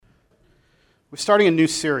We're starting a new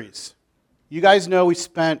series. You guys know we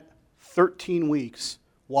spent 13 weeks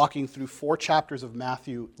walking through 4 chapters of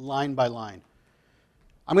Matthew line by line.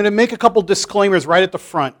 I'm going to make a couple disclaimers right at the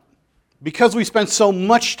front. Because we spent so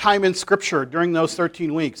much time in Scripture during those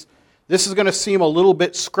 13 weeks, this is going to seem a little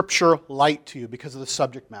bit Scripture light to you because of the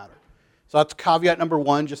subject matter. So that's caveat number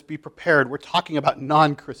 1, just be prepared. We're talking about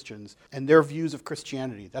non-Christians and their views of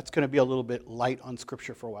Christianity. That's going to be a little bit light on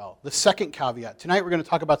Scripture for a while. The second caveat, tonight we're going to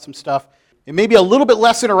talk about some stuff. It may be a little bit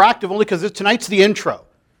less interactive only because tonight's the intro.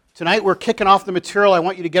 Tonight we're kicking off the material. I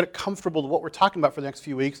want you to get comfortable with what we're talking about for the next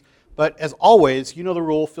few weeks. But as always, you know the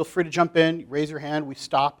rule. Feel free to jump in, raise your hand, we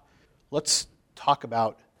stop. Let's talk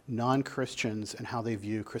about non-Christians and how they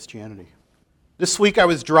view Christianity. This week I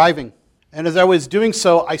was driving, and as I was doing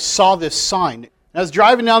so, I saw this sign. And I was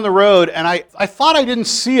driving down the road, and I thought I didn't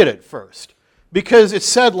see it at first, because it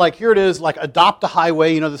said, here it is, adopt a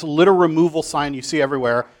highway, this litter removal sign you see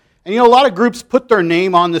everywhere. And a lot of groups put their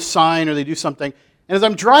name on this sign or they do something. And as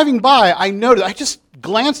I'm driving by, I noticed, I just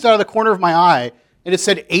glanced out of the corner of my eye, and it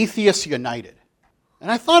said Atheists United.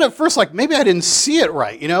 And I thought at first, maybe I didn't see it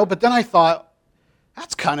right, but then I thought,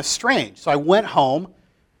 that's kind of strange. So I went home,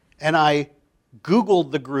 and I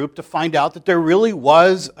Googled the group to find out that there really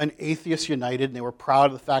was an Atheists United, and they were proud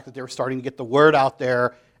of the fact that they were starting to get the word out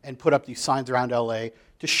there and put up these signs around LA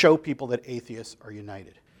to show people that atheists are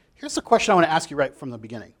united. Here's the question I want to ask you right from the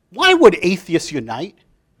beginning. Why would atheists unite?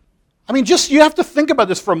 You have to think about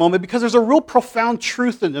this for a moment because there's a real profound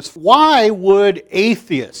truth in this. Why would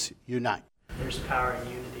atheists unite? There's power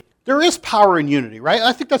in unity. There is power in unity, right?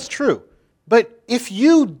 I think that's true. But if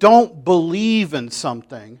you don't believe in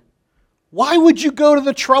something, why would you go to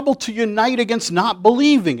the trouble to unite against not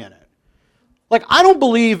believing in it? I don't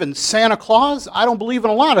believe in Santa Claus. I don't believe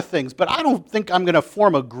in a lot of things, but I don't think I'm going to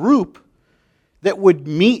form a group that would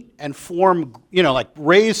meet and form,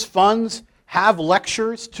 raise funds, have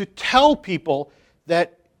lectures to tell people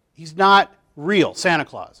that he's not real, Santa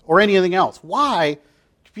Claus, or anything else. Why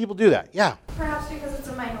do people do that? Yeah? Perhaps because it's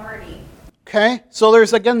a minority. Okay, so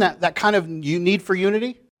there's, again, that kind of need for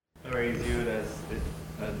unity. Or you view it as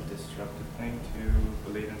a disruptive thing to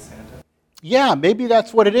believe in Santa? Yeah, maybe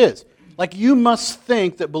that's what it is. You must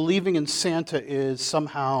think that believing in Santa is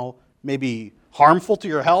somehow maybe harmful to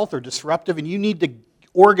your health or disruptive, and you need to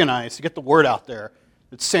organize to get the word out there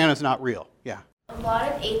that Santa's not real. Yeah. A lot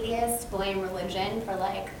of atheists blame religion for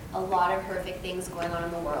a lot of horrific things going on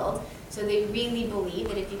in the world. So they really believe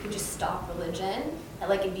that if you could just stop religion, that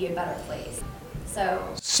it'd be a better place.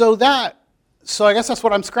 So I guess that's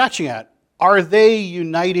what I'm scratching at. Are they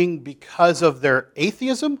uniting because of their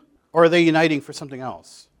atheism, or are they uniting for something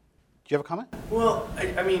else? Do you have a comment? Well,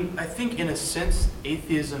 I think in a sense,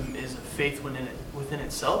 atheism is a faith within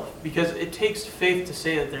itself, because it takes faith to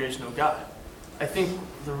say that there is no God. I think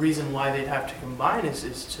the reason why they'd have to combine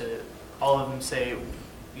is to all of them say,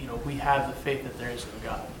 we have the faith that there is no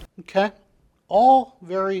God. Okay. All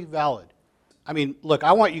very valid. Look,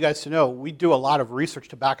 I want you guys to know we do a lot of research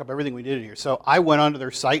to back up everything we did here. So I went onto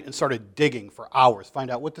their site and started digging for hours,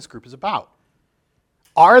 find out what this group is about.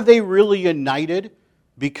 Are they really united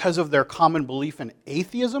because of their common belief in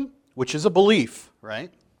atheism, which is a belief,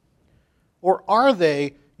 right? Or are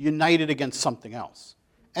they united against something else?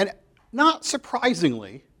 And not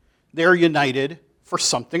surprisingly, they're united for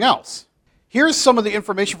something else. Here's some of the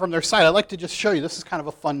information from their site. I'd like to just show you. This is kind of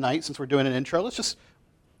a fun night since we're doing an intro. Let's just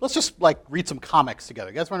read some comics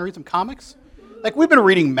together. You guys want to read some comics? We've been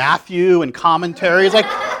reading Matthew and commentaries.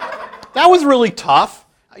 That was really tough.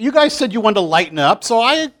 You guys said you wanted to lighten up, so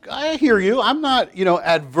I hear you. I'm not,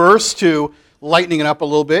 adverse to lightening it up a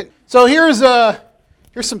little bit. So here's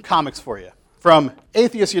some comics for you from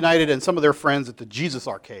Atheists United and some of their friends at the Jesus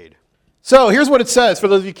Arcade. So here's what it says. For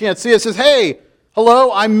those of you who can't see, it says, "Hey,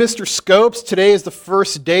 hello, I'm Mr. Scopes. Today is the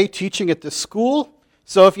first day teaching at this school.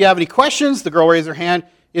 So if you have any questions," the girl raised her hand,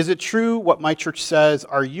 "is it true what my church says?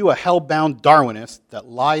 Are you a hell-bound Darwinist that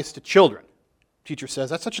lies to children?" Teacher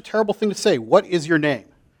says, "That's such a terrible thing to say. What is your name?"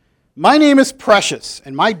 "My name is Precious,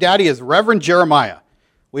 and my daddy is Reverend Jeremiah.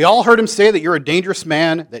 We all heard him say that you're a dangerous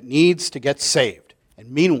man that needs to get saved."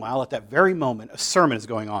 And meanwhile, at that very moment, a sermon is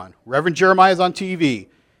going on. Reverend Jeremiah is on TV.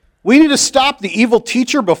 "We need to stop the evil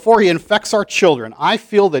teacher before he infects our children. I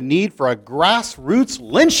feel the need for a grassroots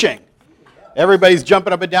lynching." Everybody's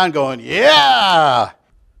jumping up and down going, "Yeah!"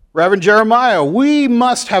 Reverend Jeremiah, "We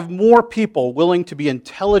must have more people willing to be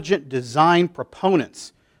intelligent design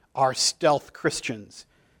proponents, our stealth Christians,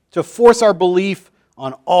 to force our belief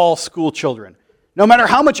on all school children. No matter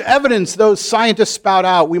how much evidence those scientists spout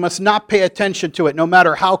out, we must not pay attention to it, no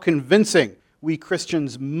matter how convincing. We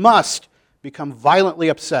Christians must become violently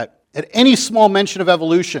upset at any small mention of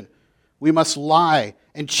evolution. We must lie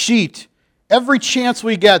and cheat every chance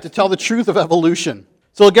we get to tell the truth of evolution.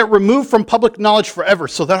 So it'll get removed from public knowledge forever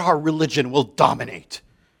so that our religion will dominate.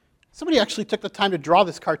 Somebody actually took the time to draw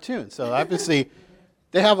this cartoon, so obviously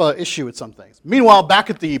they have an issue with some things. Meanwhile, back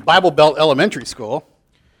at the Bible Belt Elementary School,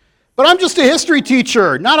 but I'm just a history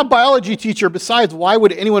teacher, not a biology teacher. Besides, why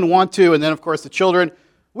would anyone want to? And then, of course, the children,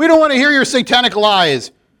 we don't want to hear your satanic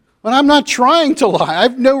lies. But I'm not trying to lie. I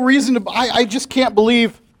have no reason to. I just can't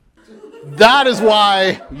believe. That is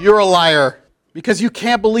why you're a liar. Because you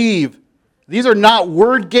can't believe. These are not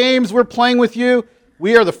word games we're playing with you.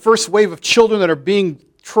 We are the first wave of children that are being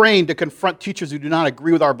trained to confront teachers who do not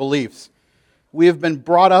agree with our beliefs. We have been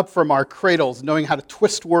brought up from our cradles knowing how to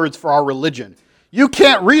twist words for our religion. You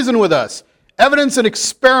can't reason with us. Evidence and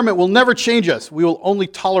experiment will never change us. We will only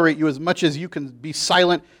tolerate you as much as you can be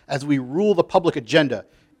silent as we rule the public agenda.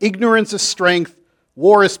 Ignorance is strength,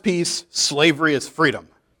 war is peace, slavery is freedom.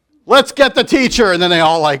 Let's get the teacher, and then they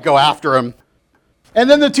all go after him. And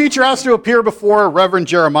then the teacher has to appear before Reverend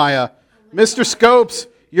Jeremiah. Mr. Scopes,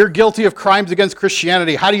 you're guilty of crimes against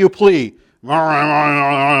Christianity. How do you plea?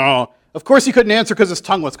 Of course he couldn't answer because his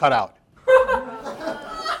tongue was cut out.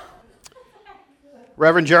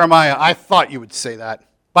 Reverend Jeremiah, I thought you would say that.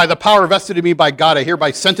 By the power vested in me by God, I hereby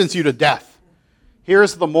sentence you to death.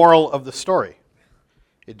 Here's the moral of the story.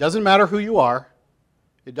 It doesn't matter who you are.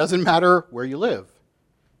 It doesn't matter where you live.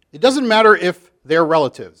 It doesn't matter if they're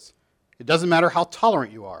relatives. It doesn't matter how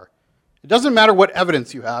tolerant you are. It doesn't matter what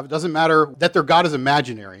evidence you have. It doesn't matter that their God is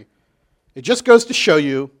imaginary. It just goes to show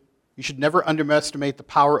you should never underestimate the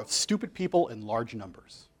power of stupid people in large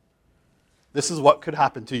numbers. This is what could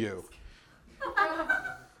happen to you.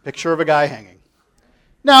 Picture of a guy hanging.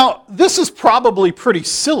 Now, this is probably pretty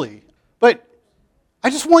silly, but I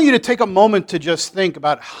just want you to take a moment to just think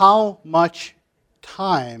about how much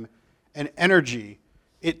time and energy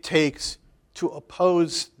it takes to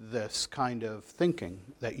oppose this kind of thinking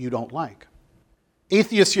that you don't like.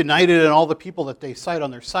 Atheists United and all the people that they cite on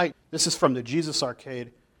their site, this is from the Jesus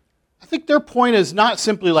Arcade, I think their point is not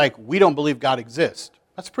simply we don't believe God exists.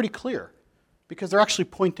 That's pretty clear, because they're actually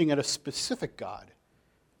pointing at a specific God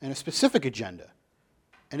and a specific agenda.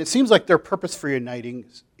 And it seems like their purpose for uniting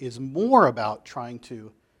is more about trying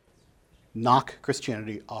to knock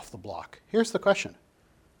Christianity off the block. Here's the question.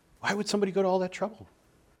 Why would somebody go to all that trouble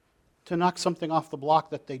to knock something off the block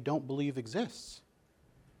that they don't believe exists?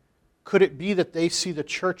 Could it be that they see the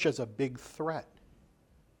church as a big threat?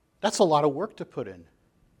 That's a lot of work to put in.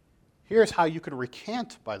 Here's how you can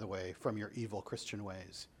recant, by the way, from your evil Christian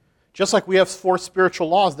ways. Just like we have 4 spiritual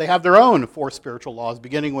laws, they have their own 4 spiritual laws,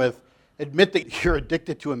 beginning with admit that you're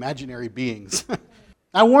addicted to imaginary beings.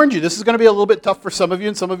 I warned you, this is going to be a little bit tough for some of you,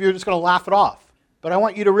 and some of you are just going to laugh it off. But I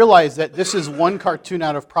want you to realize that this is one cartoon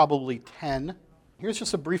out of probably 10. Here's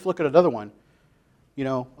just a brief look at another one.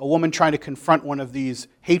 A woman trying to confront one of these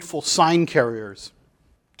hateful sign carriers,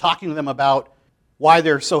 talking to them about why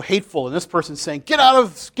they're so hateful, and this person's saying, get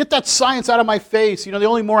that science out of my face. The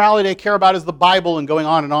only morality I care about is the Bible, and going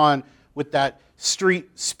on with that street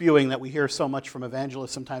spewing that we hear so much from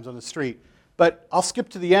evangelists sometimes on the street. But I'll skip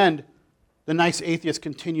to the end. The nice atheist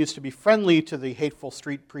continues to be friendly to the hateful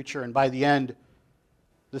street preacher, and by the end,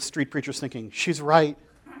 the street preacher's thinking, she's right,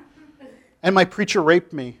 and my preacher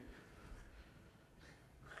raped me.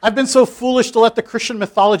 I've been so foolish to let the Christian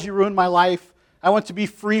mythology ruin my life. I want to be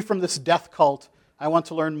free from this death cult. I want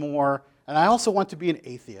to learn more, and I also want to be an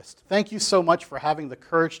atheist. Thank you so much for having the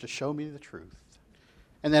courage to show me the truth.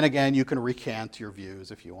 And then again, you can recant your views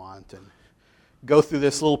if you want, and go through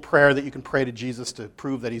this little prayer that you can pray to Jesus to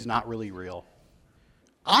prove that he's not really real.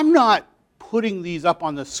 I'm not putting these up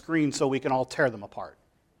on the screen so we can all tear them apart.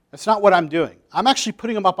 That's not what I'm doing. I'm actually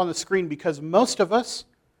putting them up on the screen because most of us,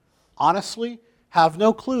 honestly, have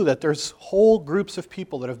no clue that there's whole groups of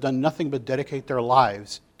people that have done nothing but dedicate their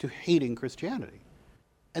lives to hating Christianity.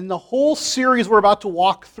 And the whole series we're about to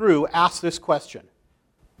walk through asks this question: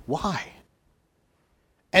 why?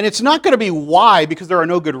 And it's not going to be why because there are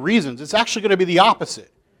no good reasons. It's actually going to be the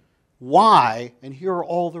opposite. Why? And here are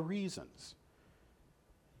all the reasons.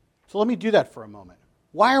 So let me do that for a moment.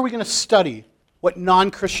 Why are we going to study what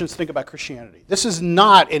non-Christians think about Christianity? This is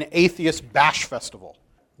not an atheist bash festival.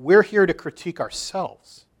 We're here to critique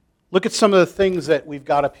ourselves. Look at some of the things that we've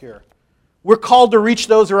got up here. We're called to reach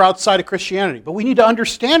those who are outside of Christianity, but we need to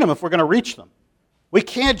understand them if we're going to reach them. We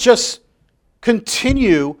can't just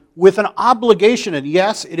continue with an obligation, and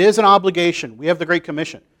yes, it is an obligation. We have the Great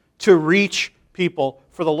Commission to reach people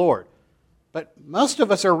for the Lord. But most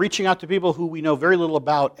of us are reaching out to people who we know very little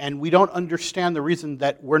about, and we don't understand the reason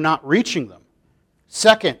that we're not reaching them.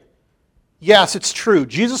 Second, Yes, it's true.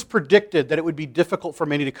 Jesus predicted that it would be difficult for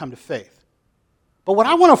many to come to faith. But what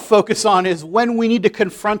I want to focus on is when we need to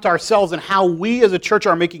confront ourselves and how we as a church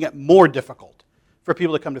are making it more difficult for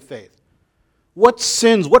people to come to faith. What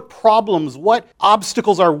sins, what problems, what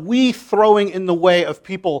obstacles are we throwing in the way of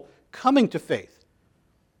people coming to faith?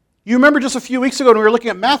 You remember just a few weeks ago when we were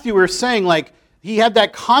looking at Matthew, we were saying like he had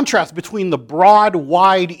that contrast between the broad,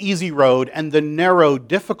 wide, easy road and the narrow,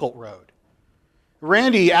 difficult road.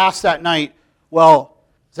 Randy asked that night, well,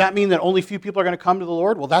 does that mean that only few people are going to come to the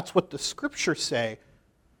Lord? Well, that's what the scriptures say.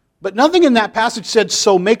 But nothing in that passage said,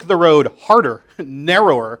 so make the road harder,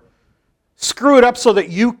 narrower, screw it up so that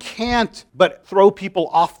you can't but throw people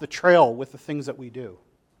off the trail with the things that we do.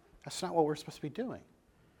 That's not what we're supposed to be doing.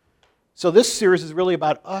 So this series is really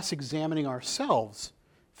about us examining ourselves,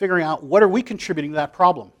 figuring out what are we contributing to that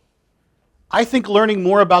problem. I think learning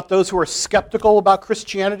more about those who are skeptical about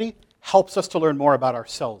Christianity helps us to learn more about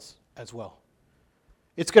ourselves as well.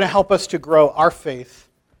 It's going to help us to grow our faith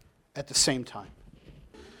at the same time.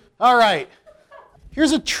 All right,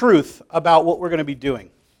 here's a truth about what we're going to be doing.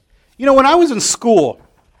 You know, when I was in school,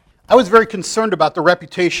 I was very concerned about the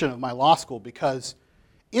reputation of my law school because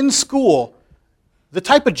in school, the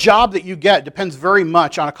type of job that you get depends very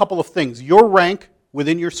much on a couple of things. Your rank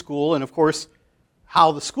within your school and, of course,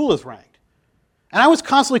 how the school is ranked. And I was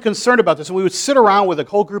constantly concerned about this, and we would sit around with a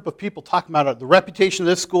whole group of people talking about the reputation of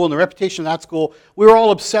this school and the reputation of that school. We were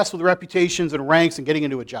all obsessed with reputations and ranks and getting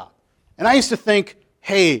into a job. And I used to think,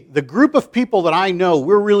 hey, the group of people that I know,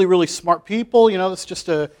 we're really, really smart people. You know, it's just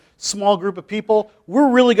a small group of people. We're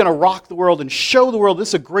really going to rock the world and show the world this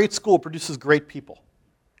is a great school, produces great people.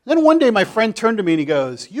 Then one day my friend turned to me and he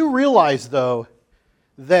goes, you realize, though,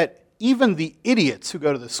 that even the idiots who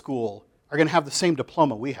go to this school are going to have the same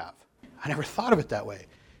diploma we have. I never thought of it that way.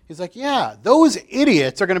 He's like, yeah, those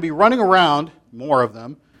idiots are going to be running around, more of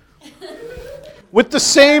them, with the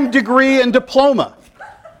same degree and diploma.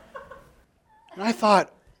 And I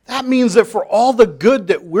thought, that means that for all the good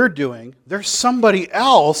that we're doing, there's somebody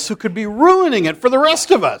else who could be ruining it for the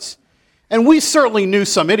rest of us. And we certainly knew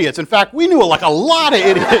some idiots. In fact, we knew like a lot of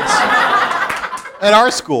idiots at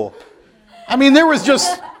our school. I mean, there was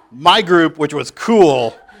just my group, which was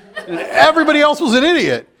cool, and everybody else was an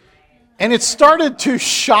idiot. And it started to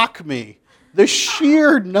shock me, the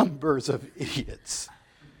sheer numbers of idiots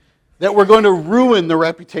that were going to ruin the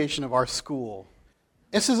reputation of our school.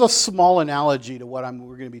 This is a small analogy to what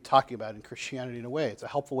we're going to be talking about in Christianity in a way. It's a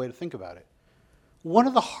helpful way to think about it. One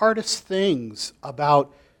of the hardest things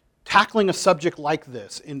about tackling a subject like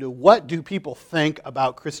this into what do people think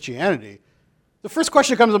about Christianity, the first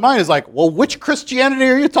question that comes to mind is like, well, which Christianity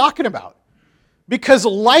are you talking about? Because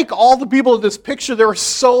like all the people in this picture, there are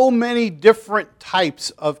so many different types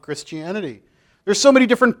of Christianity. There's so many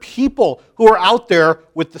different people who are out there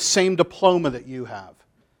with the same diploma that you have.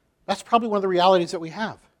 That's probably one of the realities that we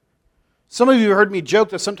have. Some of you have heard me joke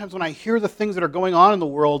that sometimes when I hear the things that are going on in the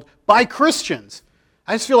world by Christians,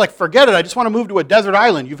 I just feel like, forget it, I just want to move to a desert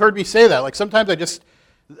island. You've heard me say that. Like sometimes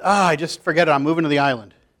I just forget it, I'm moving to the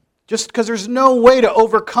island. Just because there's no way to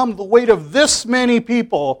overcome the weight of this many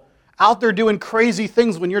people out there doing crazy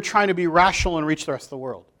things when you're trying to be rational and reach the rest of the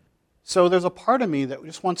world. So there's a part of me that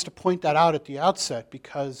just wants to point that out at the outset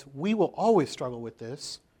because we will always struggle with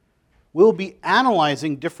this. We'll be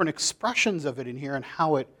analyzing different expressions of it in here and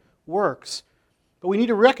how it works. But we need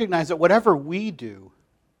to recognize that whatever we do,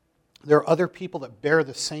 there are other people that bear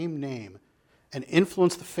the same name and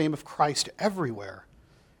influence the fame of Christ everywhere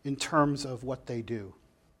in terms of what they do.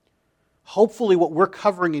 Hopefully what we're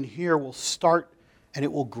covering in here will start and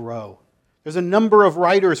it will grow. There's a number of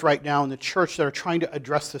writers right now in the church that are trying to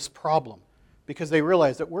address this problem because they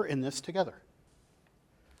realize that we're in this together.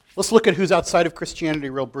 Let's look at who's outside of Christianity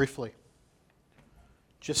real briefly,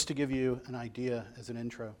 just to give you an idea as an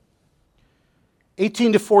intro.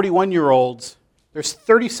 18 to 41-year-olds, there's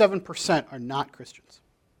 37% are not Christians.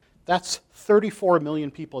 That's 34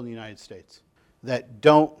 million people in the United States that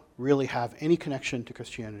don't really have any connection to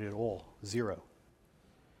Christianity at all, zero.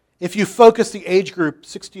 If you focus the age group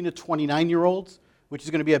 16 to 29-year-olds, which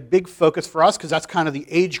is going to be a big focus for us because that's kind of the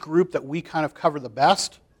age group that we kind of cover the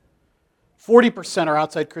best, 40% are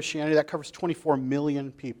outside Christianity. That covers 24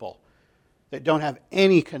 million people that don't have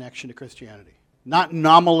any connection to Christianity. Not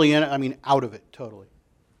nominally in it, I mean out of it totally.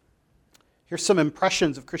 Here's some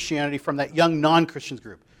impressions of Christianity from that young non-Christians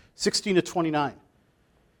group, 16 to 29.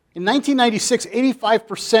 In 1996,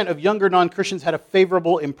 85% of younger non-Christians had a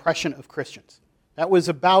favorable impression of Christians. That was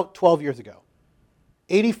about 12 years ago.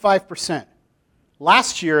 85%.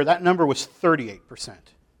 Last year, that number was 38%.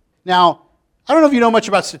 Now, I don't know if you know much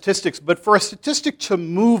about statistics, but for a statistic to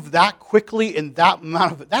move that quickly in that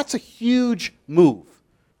amount of it, that's a huge move.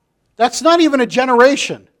 That's not even a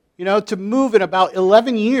generation, to move in about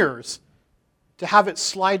 11 years to have it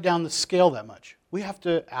slide down the scale that much. We have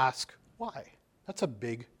to ask why. That's a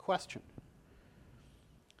big question.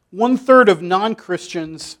 1/3 of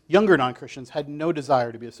non-Christians, younger non-Christians, had no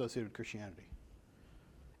desire to be associated with Christianity.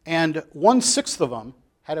 And 1/6 of them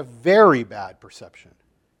had a very bad perception.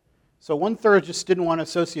 So 1/3 just didn't want to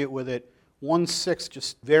associate with it. 1/6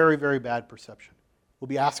 just very, very bad perception. We'll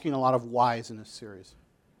be asking a lot of whys in this series.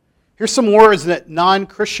 Here's some words that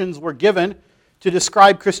non-Christians were given to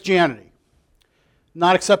describe Christianity.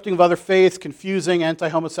 Not accepting of other faiths, confusing,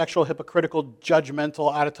 anti-homosexual, hypocritical,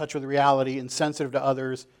 judgmental, out of touch with reality, insensitive to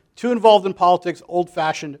others, too involved in politics,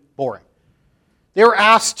 old-fashioned, boring. They were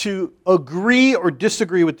asked to agree or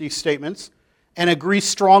disagree with these statements and agree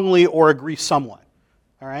strongly or agree somewhat.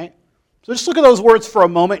 All right? So just look at those words for a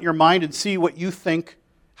moment in your mind and see what you think,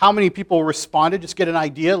 how many people responded. Just get an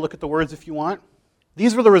idea. Look at the words if you want.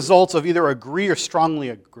 These were the results of either agree or strongly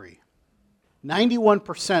agree.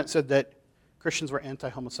 91% said that Christians were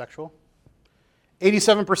anti-homosexual.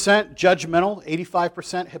 87% judgmental.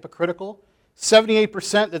 85% hypocritical.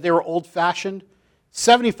 78% that they were old-fashioned.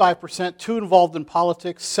 75% too involved in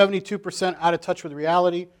politics. 72% out of touch with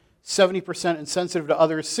reality. 70% insensitive to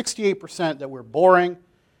others. 68% that were boring.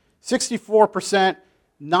 64%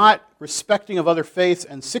 not respecting of other faiths.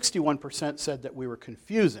 And 61% said that we were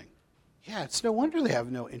confusing. Yeah, it's no wonder they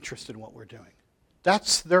have no interest in what we're doing.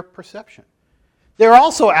 That's their perception. They're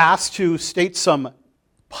also asked to state some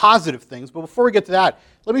positive things, but before we get to that,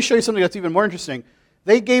 let me show you something that's even more interesting.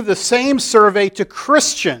 They gave the same survey to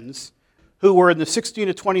Christians who were in the 16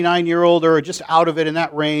 to 29-year-old or just out of it in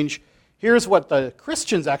that range. Here's what the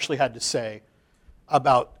Christians actually had to say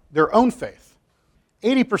about their own faith.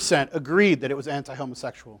 80% agreed that it was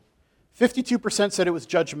anti-homosexual. 52% said it was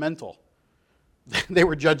judgmental. They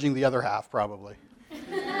were judging the other half, probably.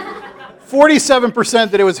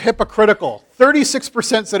 47% that it was hypocritical.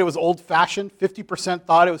 36% said it was old-fashioned. 50%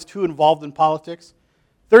 thought it was too involved in politics.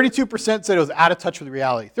 32% said it was out of touch with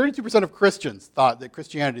reality. 32% of Christians thought that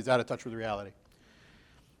Christianity is out of touch with reality.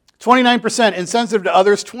 29% insensitive to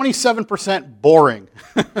others. 27% boring.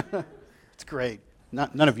 It's great.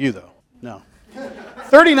 None of you, though. No.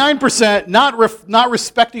 39% not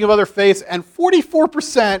respecting of other faiths. And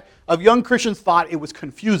 44% of young Christians thought it was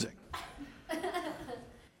confusing.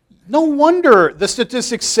 No wonder the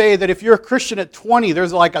statistics say that if you're a Christian at 20,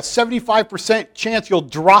 there's like a 75% chance you'll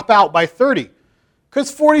drop out by 30. Because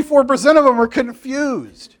 44% of them are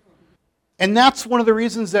confused. And that's one of the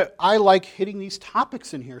reasons that I like hitting these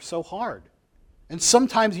topics in here so hard. And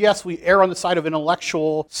sometimes, yes, we err on the side of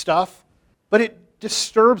intellectual stuff, but it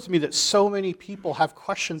disturbs me that so many people have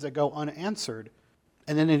questions that go unanswered,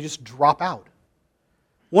 and then they just drop out.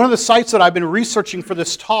 One of the sites that I've been researching for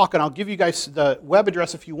this talk, and I'll give you guys the web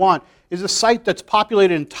address if you want, is a site that's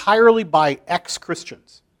populated entirely by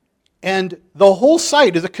ex-Christians. And the whole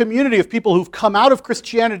site is a community of people who've come out of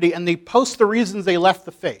Christianity, and they post the reasons they left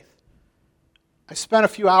the faith. I spent a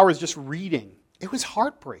few hours just reading. It was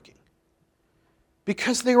heartbreaking.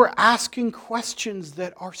 Because they were asking questions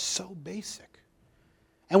that are so basic.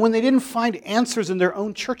 And when they didn't find answers in their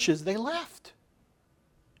own churches, they left.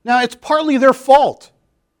 Now, it's partly their fault.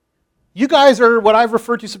 You guys are what I've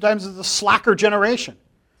referred to sometimes as the slacker generation.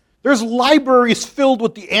 There's libraries filled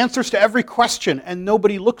with the answers to every question, and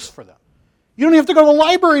nobody looks for them. You don't even have to go to the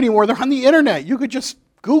library anymore. They're on the internet. You could just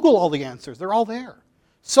Google all the answers. They're all there.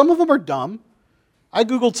 Some of them are dumb. I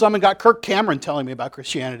Googled some and got Kirk Cameron telling me about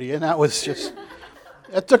Christianity, and that was just,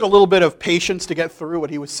 that took a little bit of patience to get through what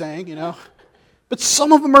he was saying, But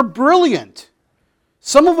some of them are brilliant.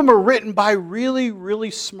 Some of them are written by really,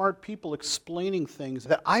 really smart people explaining things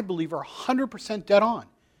that I believe are 100% dead on.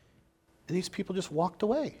 And these people just walked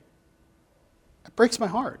away. It breaks my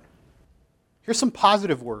heart. Here's some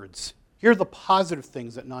positive words. Here are the positive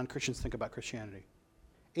things that non-Christians think about Christianity.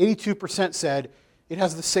 82% said it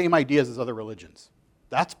has the same ideas as other religions.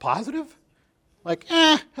 That's positive? Like,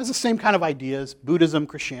 has the same kind of ideas. Buddhism,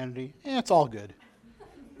 Christianity, it's all good.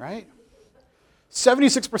 Right?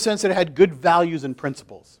 76% said it had good values and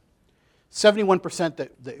principles. 71%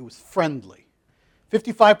 that it was friendly.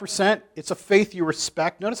 55%, it's a faith you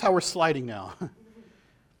respect. Notice how we're sliding now.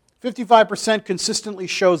 55% consistently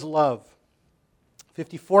shows love.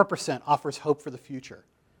 54% offers hope for the future.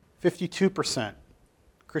 52%,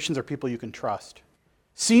 Christians are people you can trust.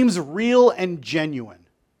 Seems real and genuine.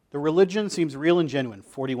 The religion seems real and genuine,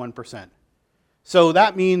 41%. So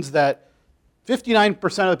that means that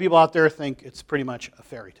 59% of the people out there think it's pretty much a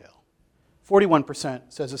fairy tale. 41%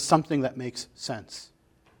 says it's something that makes sense.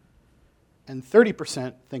 And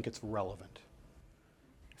 30% think it's relevant.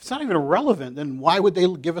 If it's not even relevant, then why would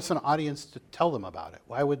they give us an audience to tell them about it?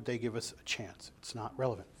 Why would they give us a chance? It's not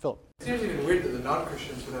relevant. Philip. It seems even weird that the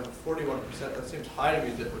non-Christians would have a 41%. That seems high to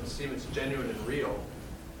me. That would seem it's genuine and real.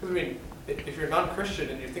 Because, I mean, if you're non-Christian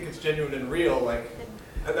and you think it's genuine and real, like,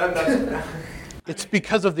 that's... It's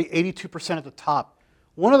because of the 82% at the top.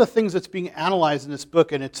 One of the things that's being analyzed in this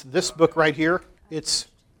book, and it's this book right here, it's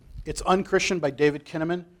Unchristian by David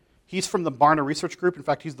Kinnaman. He's from the Barna Research Group. In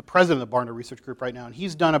fact, he's the president of the Barna Research Group right now. And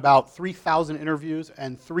he's done about 3,000 interviews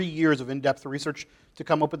and 3 years of in-depth research to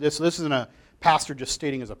come up with this. So this isn't a pastor just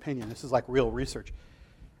stating his opinion. This is like real research.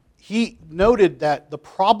 He noted that the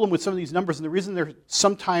problem with some of these numbers, and the reason they're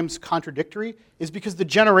sometimes contradictory, is because the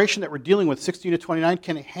generation that we're dealing with, 16 to 29,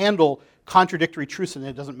 can handle contradictory truths and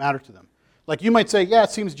it doesn't matter to them. Like you might say, yeah, it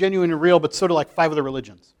seems genuine and real, but so do like 5 other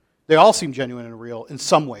religions. They all seem genuine and real in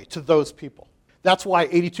some way to those people. That's why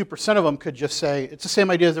 82% of them could just say, it's the same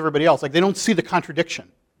idea as everybody else. Like they don't see the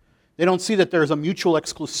contradiction. They don't see that there's a mutual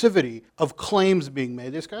exclusivity of claims being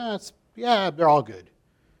made. They just go, yeah, they're all good.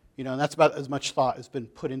 You know, and that's about as much thought has been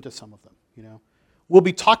put into some of them. You know, we'll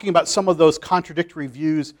be talking about some of those contradictory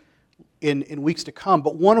views in weeks to come.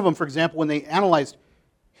 But one of them, for example, when they analyzed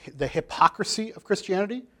the hypocrisy of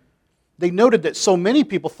Christianity, they noted that so many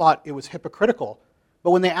people thought it was hypocritical.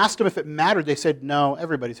 But when they asked them if it mattered, they said, no,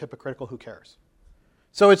 everybody's hypocritical, who cares?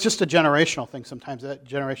 So it's just a generational thing sometimes. That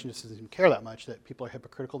generation just doesn't even care that much that people are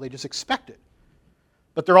hypocritical. They just expect it.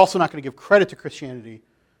 But they're also not going to give credit to Christianity.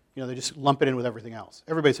 You know, they just lump it in with everything else.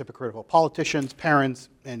 Everybody's hypocritical. Politicians, parents,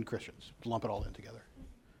 and Christians. Lump it all in together.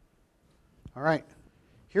 All right.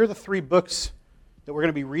 Here are the 3 books that we're going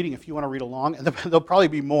to be reading if you want to read along. And there'll probably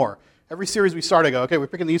be more. Every series we start, I go, okay, we're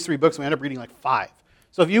picking these 3 books. And we end up reading like 5.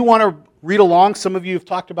 So if you want to read along, some of you have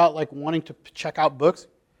talked about like wanting to check out books.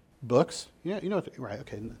 Books? Yeah, you know, right,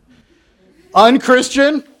 okay.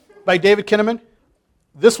 Unchristian by David Kinnaman.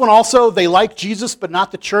 This one also, They Like Jesus But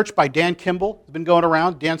Not the Church by Dan Kimball. It's been going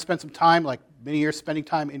around. Dan spent some time, like many years, spending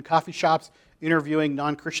time in coffee shops, interviewing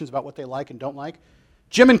non-Christians about what they like and don't like.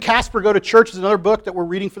 Jim and Casper Go to Church is another book that we're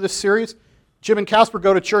reading for this series. Jim and Casper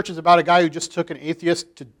Go to Church is about a guy who just took an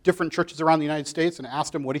atheist to different churches around the United States and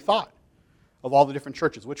asked him what he thought of all the different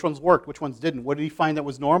churches. Which ones worked, which ones didn't. What did he find that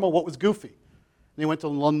was normal, what was goofy? They went to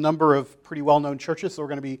a number of pretty well-known churches, so we're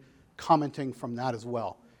going to be commenting from that as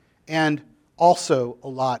well. And also a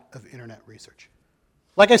lot of internet research.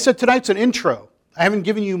 Like I said, tonight's an intro. I haven't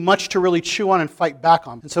given you much to really chew on and fight back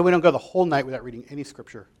on, and so we don't go the whole night without reading any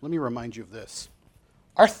scripture. Let me remind you of this.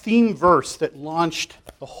 Our theme verse that launched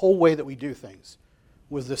the whole way that we do things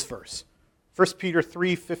was this verse. 1 Peter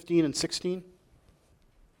 3, 15 and 16.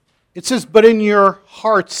 It says, but in your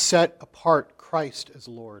hearts set apart Christ as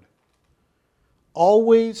Lord.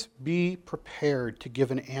 Always be prepared to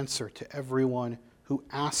give an answer to everyone who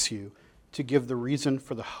asks you to give the reason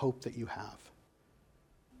for the hope that you have.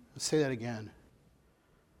 Let's say that again.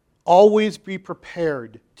 Always be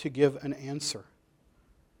prepared to give an answer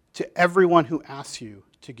to everyone who asks you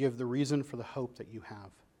to give the reason for the hope that you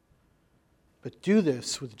have. But do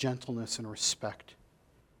this with gentleness and respect,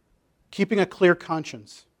 keeping a clear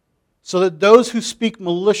conscience, so that those who speak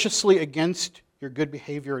maliciously against your good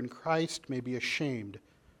behavior in Christ may be ashamed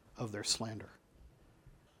of their slander.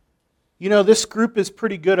 You know, this group is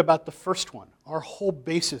pretty good about the first one. Our whole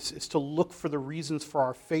basis is to look for the reasons for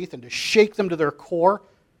our faith and to shake them to their core.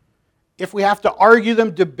 If we have to argue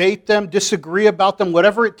them, debate them, disagree about them,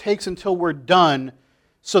 whatever it takes until we're done,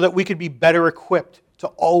 so that we could be better equipped to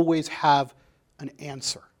always have an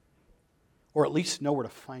answer, or at least know where to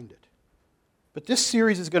find it. But this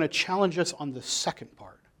series is going to challenge us on the second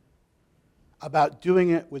part, about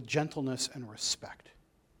doing it with gentleness and respect.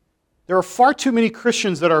 There are far too many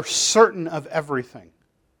Christians that are certain of everything.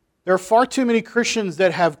 There are far too many Christians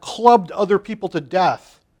that have clubbed other people to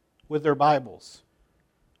death with their Bibles,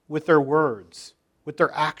 with their words, with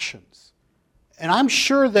their actions. And I'm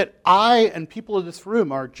sure that I and people in this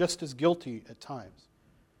room are just as guilty at times.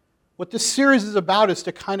 What this series is about is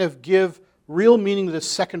to kind of give real meaning to this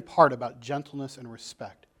second part about gentleness and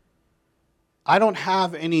respect. I don't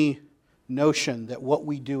have any notion that what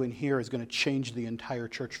we do in here is going to change the entire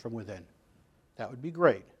church from within. That would be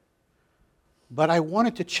great. But I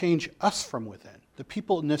wanted to change us from within, the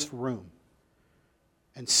people in this room,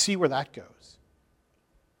 and see where that goes.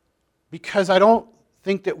 Because I don't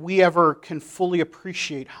think that we ever can fully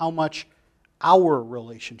appreciate how much our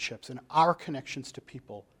relationships and our connections to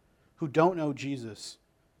people who don't know Jesus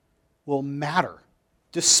will matter,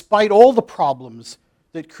 despite all the problems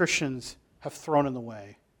that Christians have thrown in the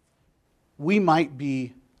way. We might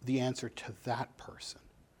be the answer to that person.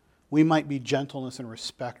 We might be gentleness and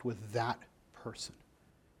respect with that person.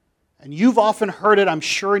 And you've often heard it, I'm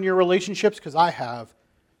sure, in your relationships, because I have.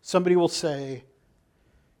 Somebody will say,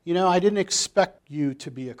 you know, I didn't expect you to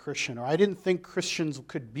be a Christian, or I didn't think Christians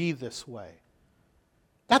could be this way.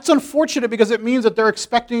 That's unfortunate because it means that they're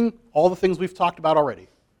expecting all the things we've talked about already.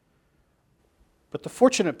 But the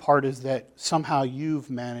fortunate part is that somehow you've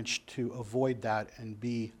managed to avoid that and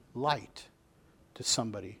be light to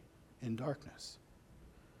somebody in darkness.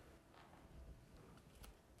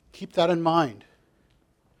 Keep that in mind.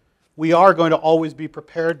 We are going to always be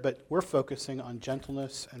prepared, but we're focusing on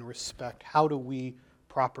gentleness and respect. How do we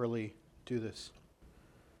properly do this?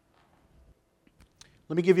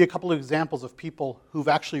 Let me give you a couple of examples of people who've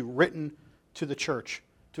actually written to the church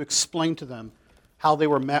to explain to them how they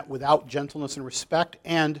were met without gentleness and respect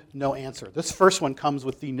and no answer. This first one comes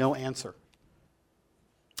with the no answer.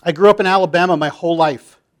 I grew up in Alabama my whole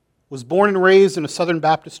life, was born and raised in a Southern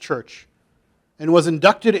Baptist church, and was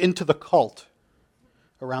inducted into the cult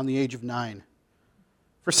around the age of 9.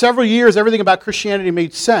 For several years, everything about Christianity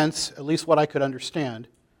made sense, at least what I could understand.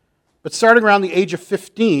 But starting around the age of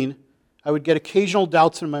 15, I would get occasional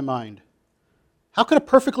doubts in my mind. How could a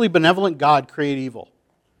perfectly benevolent God create evil?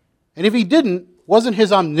 And if he didn't, wasn't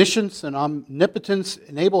his omniscience and omnipotence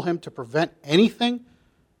enable him to prevent anything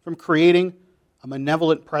from creating a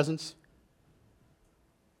malevolent presence?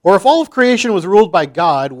 Or if all of creation was ruled by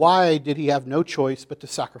God, why did he have no choice but to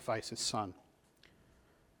sacrifice his son?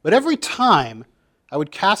 But every time, I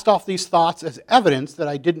would cast off these thoughts as evidence that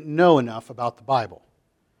I didn't know enough about the Bible.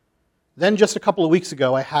 Then just a couple of weeks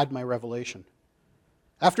ago, I had my revelation.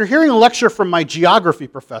 After hearing a lecture from my geography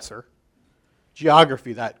professor,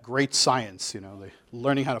 geography, that great science,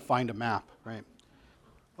 learning how to find a map, right?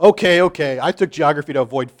 Okay, I took geography to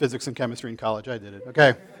avoid physics and chemistry in college. I did it,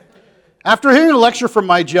 okay. After hearing a lecture from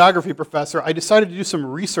my geography professor, I decided to do some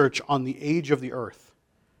research on the age of the earth.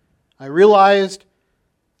 I realized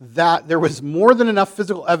that there was more than enough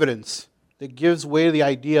physical evidence that gives way to the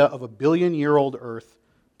idea of a billion-year-old earth,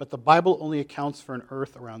 but the Bible only accounts for an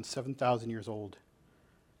earth around 7,000 years old.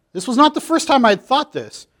 This was not the first time I had thought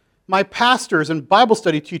this. My pastors and Bible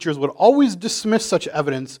study teachers would always dismiss such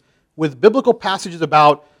evidence with biblical passages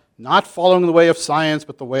about not following the way of science,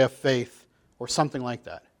 but the way of faith, or something like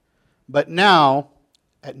that. But now,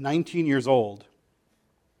 at 19 years old,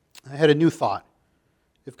 I had a new thought.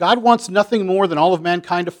 If God wants nothing more than all of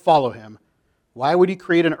mankind to follow him, why would he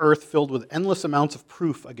create an earth filled with endless amounts of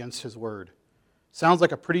proof against his word? Sounds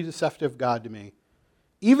like a pretty deceptive God to me.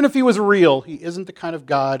 Even if he was real, he isn't the kind of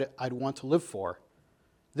God I'd want to live for.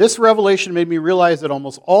 This revelation made me realize that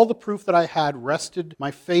almost all the proof that I had rested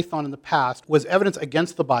my faith on in the past was evidence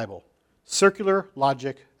against the Bible. Circular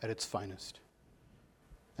logic at its finest.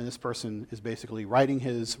 And this person is basically writing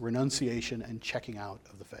his renunciation and checking out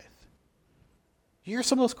of the faith. You hear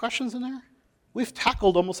some of those questions in there? We've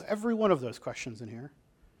tackled almost every one of those questions in here.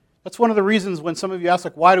 That's one of the reasons when some of you ask,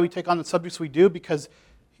 why do we take on the subjects we do? Because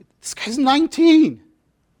this guy's 19.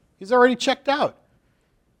 He's already checked out.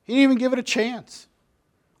 He didn't even give it a chance.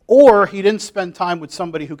 Or he didn't spend time with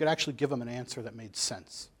somebody who could actually give him an answer that made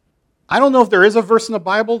sense. I don't know if there is a verse in the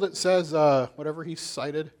Bible that says, whatever he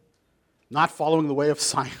cited, not following the way of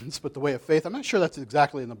science, but the way of faith. I'm not sure that's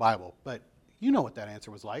exactly in the Bible, but you know what that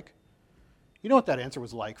answer was like. You know what that answer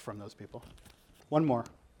was like from those people. One more.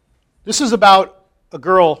 This is about a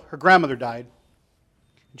girl, her grandmother died,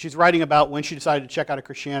 and she's writing about when she decided to check out of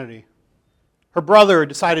Christianity. Her brother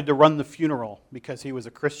decided to run the funeral because he was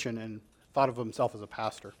a Christian and thought of himself as a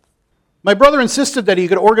pastor. My brother insisted that he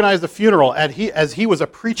could organize the funeral as he was a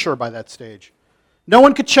preacher by that stage. No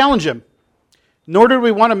one could challenge him. Nor did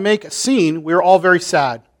we want to make a scene. We were all very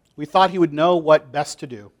sad. We thought he would know what best to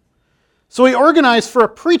do. So he organized for a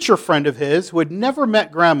preacher friend of his who had never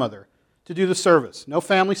met grandmother to do the service. No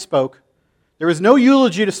family spoke. There was no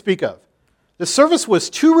eulogy to speak of. The service was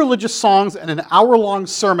 2 religious songs and an hour-long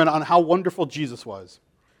sermon on how wonderful Jesus was.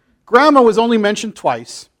 Grandma was only mentioned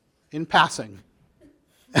twice, in passing.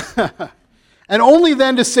 And only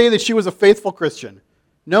then to say that she was a faithful Christian.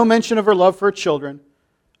 No mention of her love for her children,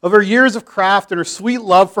 of her years of craft and her sweet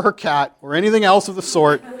love for her cat, or anything else of the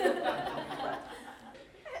sort.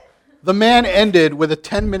 The man ended with a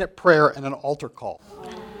 10-minute prayer and an altar call.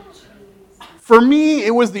 For me,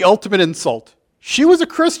 it was the ultimate insult. She was a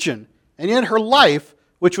Christian, and yet her life,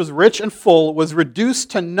 which was rich and full, was reduced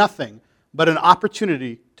to nothing but an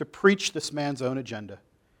opportunity to preach this man's own agenda.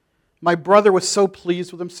 My brother was so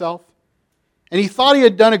pleased with himself, and he thought he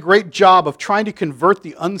had done a great job of trying to convert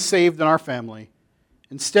the unsaved in our family.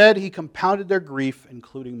 Instead, he compounded their grief,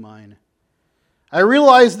 including mine. I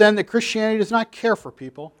realized then that Christianity does not care for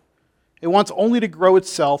people. It wants only to grow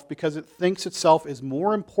itself because it thinks itself is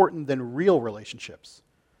more important than real relationships,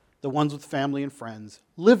 the ones with family and friends,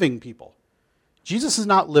 living people. Jesus is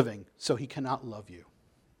not living, so he cannot love you.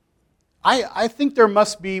 I think there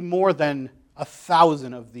must be more than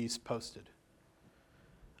 1,000 of these posted,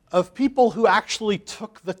 of people who actually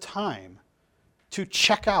took the time to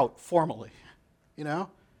check out formally,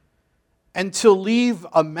 and to leave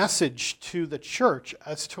a message to the church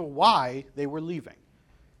as to why they were leaving.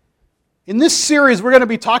 In this series, we're going to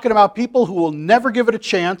be talking about people who will never give it a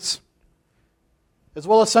chance, as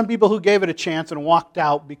well as some people who gave it a chance and walked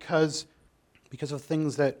out because of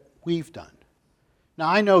things that we've done. Now,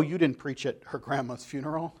 I know you didn't preach at her grandma's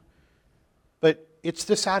funeral, but it's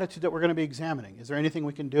this attitude that we're going to be examining. Is there anything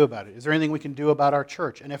we can do about it? Is there anything we can do about our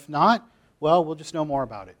church? And if not, well, we'll just know more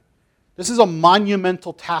about it. This is a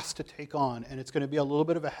monumental task to take on, and it's going to be a little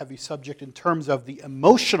bit of a heavy subject in terms of the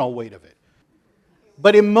emotional weight of it.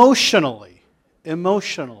 But emotionally,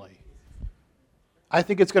 I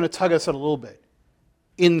think it's going to tug us a little bit.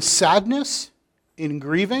 In sadness, in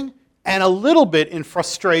grieving, and a little bit in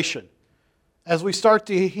frustration as we start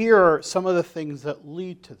to hear some of the things that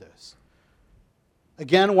lead to this.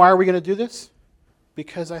 Again, why are we going to do this?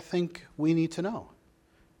 Because I think we need to know.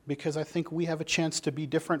 Because I think we have a chance to be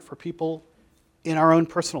different for people in our own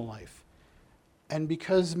personal life. And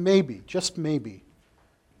because maybe, just maybe,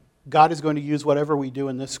 God is going to use whatever we do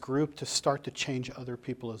in this group to start to change other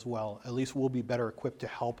people as well. At least we'll be better equipped to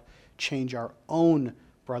help change our own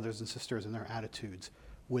brothers and sisters and their attitudes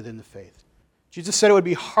within the faith. Jesus said it would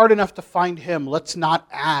be hard enough to find him. Let's not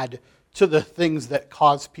add to the things that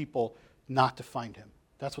cause people not to find him.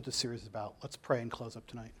 That's what this series is about. Let's pray and close up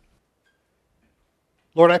tonight.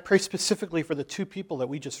 Lord, I pray specifically for the two people that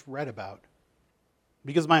we just read about,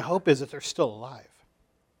 because my hope is that they're still alive,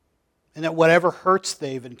 and that whatever hurts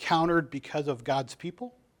they've encountered because of God's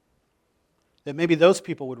people, that maybe those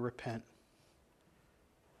people would repent.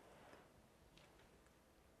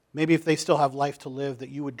 Maybe if they still have life to live, that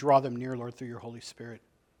you would draw them near, Lord, through your Holy Spirit.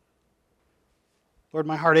 Lord,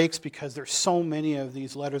 my heart aches because there's so many of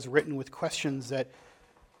these letters written with questions that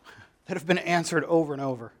have been answered over and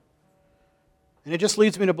over. And it just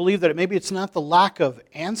leads me to believe that maybe it's not the lack of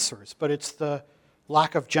answers, but it's the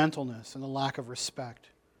lack of gentleness and the lack of respect.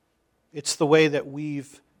 It's the way that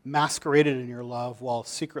we've masqueraded in your love while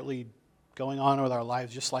secretly going on with our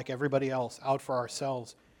lives just like everybody else, out for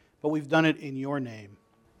ourselves. But we've done it in your name.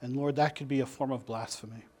 And Lord, that could be a form of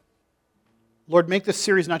blasphemy. Lord, make this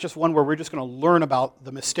series not just one where we're just going to learn about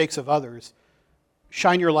the mistakes of others.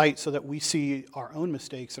 Shine your light so that we see our own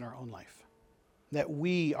mistakes in our own life. That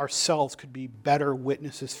we ourselves could be better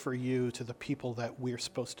witnesses for you to the people that we're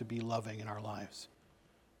supposed to be loving in our lives.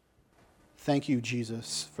 Thank you,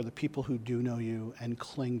 Jesus, for the people who do know you and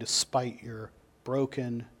cling despite your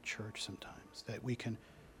broken church sometimes, that we can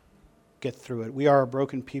get through it. We are a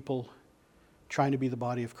broken people trying to be the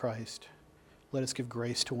body of Christ. Let us give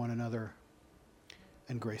grace to one another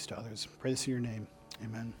and grace to others. Pray this in your name.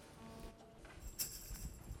 Amen.